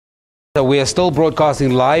So we are still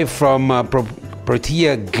broadcasting live from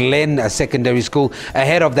Protea Glen Secondary School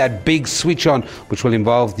ahead of that big switch on, which will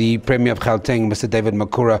involve the Premier of Gauteng, Mr. David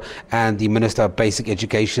Makhura, and the Minister of Basic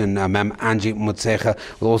Education, Ma'am Angie Motshekga.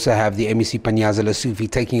 We'll also have the MEC Panyaza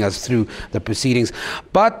Lesufi taking us through the proceedings.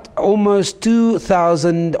 But almost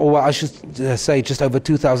 2,000, or I should say just over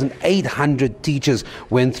 2,800 teachers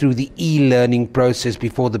went through the e-learning process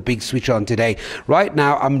before the big switch on today. Right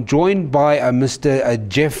now, I'm joined by Mr.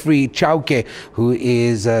 Jeffrey Chauke, who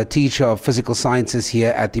is a teacher of physical sciences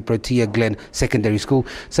here at the Protea Glen Secondary School.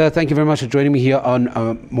 Sir, thank you very much for joining me here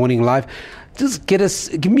on Morning Live. Just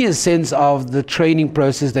give me a sense of the training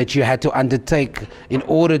process that you had to undertake in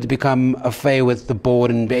order to become fair with the board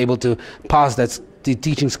and be able to pass the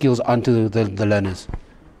teaching skills onto the learners.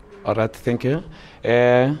 All right, thank you.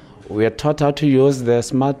 We are taught how to use the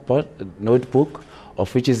smart board notebook,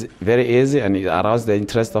 of which is very easy and it arouses the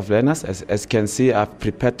interest of learners. As you can see, I've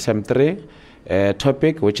prepared term 3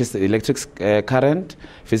 topic, which is the electric current,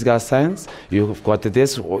 physical science. You've got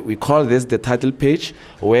this, we call this the title page,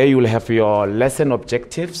 where you will have your lesson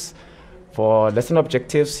objectives. For lesson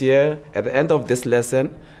objectives here, at the end of this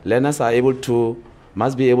lesson, learners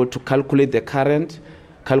must be able to calculate the current,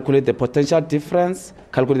 calculate the potential difference,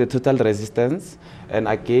 calculate the total resistance, and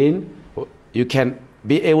again, you can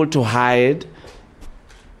be able to hide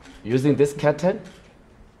using this curtain.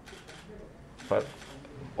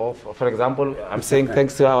 For example, I'm saying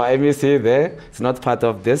thanks to our MEC there. It's not part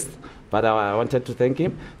of this, but I wanted to thank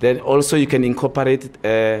him. Then also you can incorporate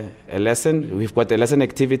a lesson. We've got a lesson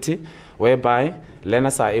activity whereby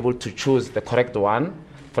learners are able to choose the correct one.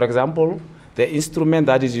 For example, the instrument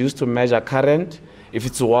that is used to measure current, if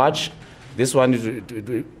it's a watch, this one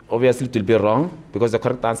obviously it will be wrong because the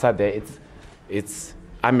correct answer there it's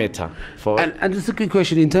ammeter. And just a quick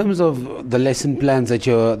question, in terms of the lesson plans that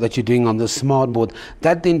you're doing on the smart board,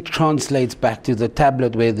 that then translates back to the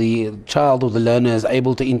tablet where the child or the learner is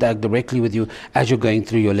able to interact directly with you as you're going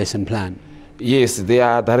through your lesson plan? Yes, they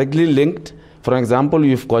are directly linked. For example,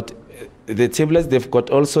 you've got the tablets, they've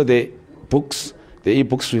got also the books, the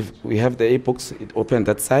e-books. We have the e-books, it open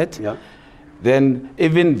that side. Yeah. Then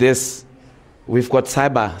even this, we've got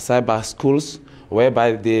cyber schools,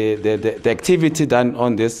 whereby the activity done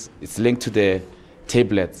on this is linked to the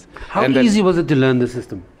tablets. How easy was it to learn the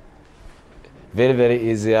system? Very,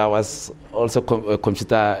 very easy. I was also I know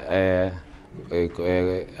computer,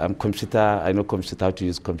 how to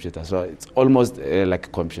use computer. So it's almost like a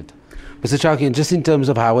computer. Mr. Chauke, just in terms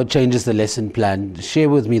of how it changes the lesson plan, share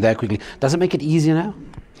with me that quickly. Does it make it easier now?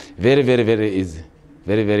 Very, very, very easy.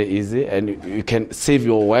 Very, very easy, and you can save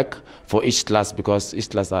your work for each class because each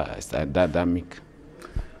class is dynamic.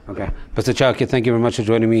 Okay. Mr. Chauke, thank you very much for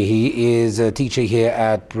joining me. He is a teacher here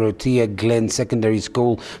at Protea Glen Secondary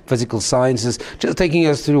School, Physical Sciences, just taking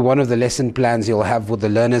us through one of the lesson plans you'll have with the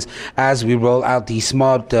learners as we roll out the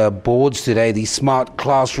smart boards today, the smart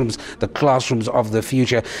classrooms, the classrooms of the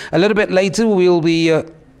future. A little bit later, we'll be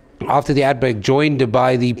after the ad break, joined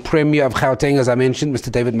by the Premier of Gauteng, as I mentioned,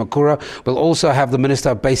 Mr. David Makhura. We'll also have the Minister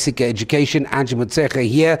of Basic Education, Angie Motshekga,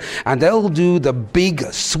 here, and they'll do the big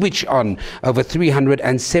switch on over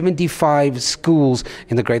 375 schools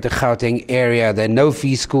in the Greater Gauteng area. The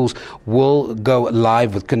no-fee schools will go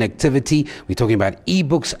live with connectivity. We're talking about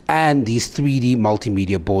e-books and these 3D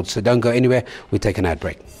multimedia boards. So don't go anywhere. We take an ad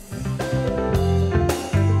break.